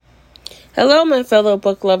Hello, my fellow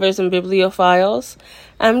book lovers and bibliophiles.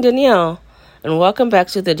 I'm Danielle, and welcome back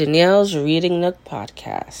to the Danielle's Reading Nook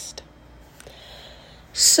podcast.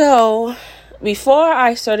 So, before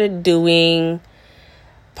I started doing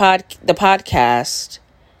the podcast,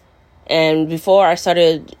 and before I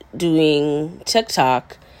started doing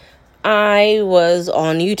TikTok, I was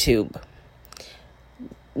on YouTube.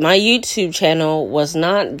 My YouTube channel was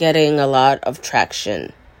not getting a lot of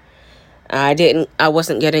traction. I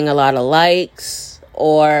wasn't getting a lot of likes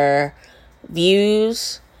or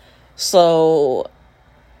views, so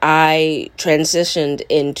I transitioned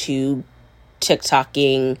into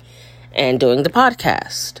TikToking and doing the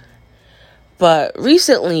podcast. But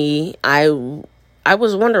recently, I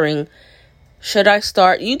was wondering, should I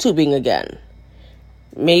start YouTubing again?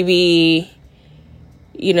 Maybe,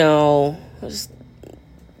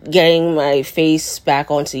 getting my face back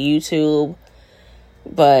onto YouTube.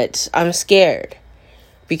 But I'm scared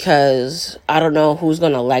because I don't know who's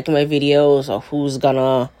going to like my videos or who's going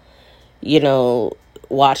to,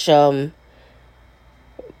 watch them.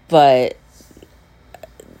 But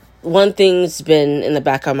one thing's been in the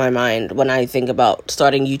back of my mind when I think about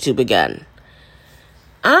starting YouTube again.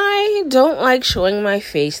 I don't like showing my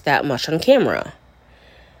face that much on camera.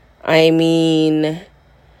 I mean,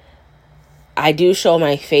 I do show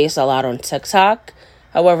my face a lot on TikTok.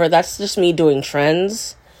 However, that's just me doing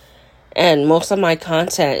trends, and most of my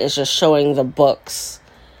content is just showing the books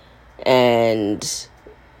and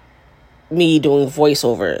me doing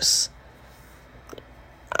voiceovers.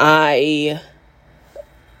 I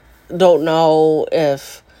don't know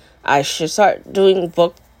if I should start doing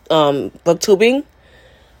booktubing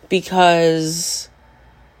because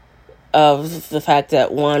of the fact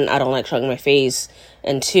that, one, I don't like showing my face,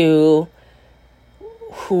 and two,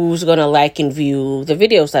 who's going to like and view the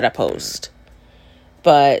videos that I post.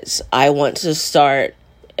 But I want to start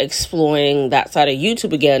exploring that side of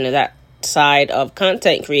YouTube again, and that side of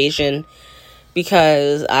content creation,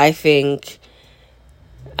 because I think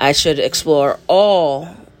I should explore all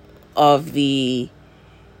of the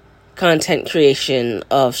content creation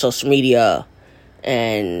of social media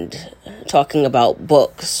and talking about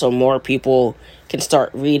books so more people can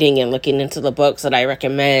start reading and looking into the books that I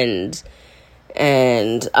recommend.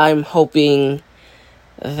 And I'm hoping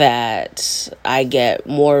that I get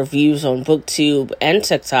more views on BookTube and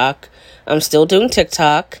TikTok. I'm still doing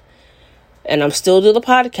TikTok, and I'm still doing the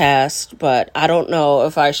podcast, but I don't know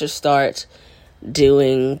if I should start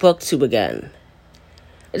doing BookTube again.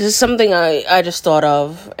 It's just something I just thought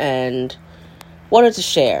of and wanted to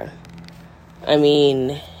share. I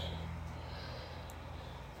mean,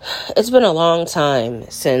 it's been a long time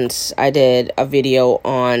since I did a video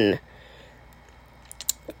on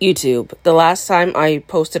YouTube. The last time I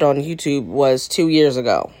posted on YouTube was 2 years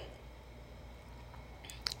ago.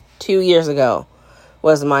 2 years ago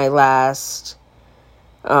was my last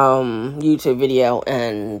YouTube video,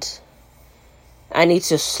 and I need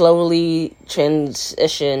to slowly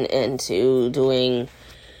transition into doing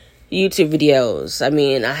YouTube videos. I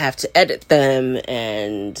mean, I have to edit them,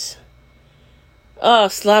 and it's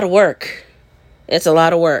a lot of work. It's a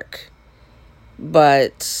lot of work.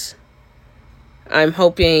 But I'm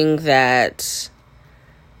hoping that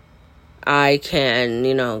I can,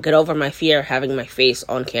 get over my fear of having my face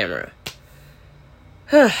on camera.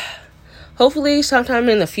 Hopefully, sometime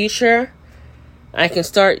in the future, I can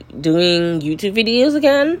start doing YouTube videos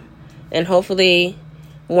again. And hopefully,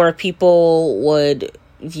 more people would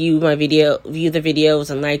view the videos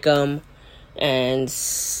and like them. And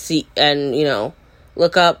see, and,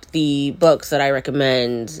 look up the books that I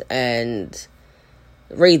recommend and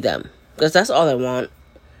read them. Because that's all I want.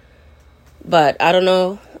 But I don't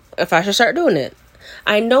know if I should start doing it.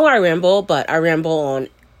 I know I ramble, but I ramble on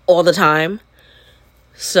all the time.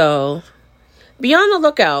 So be on the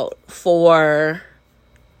lookout for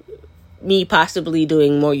me possibly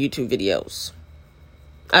doing more YouTube videos.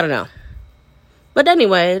 I don't know. But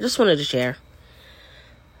anyway, I just wanted to share.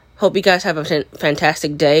 Hope you guys have a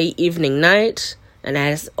fantastic day, evening, night. And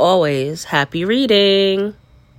as always, happy reading.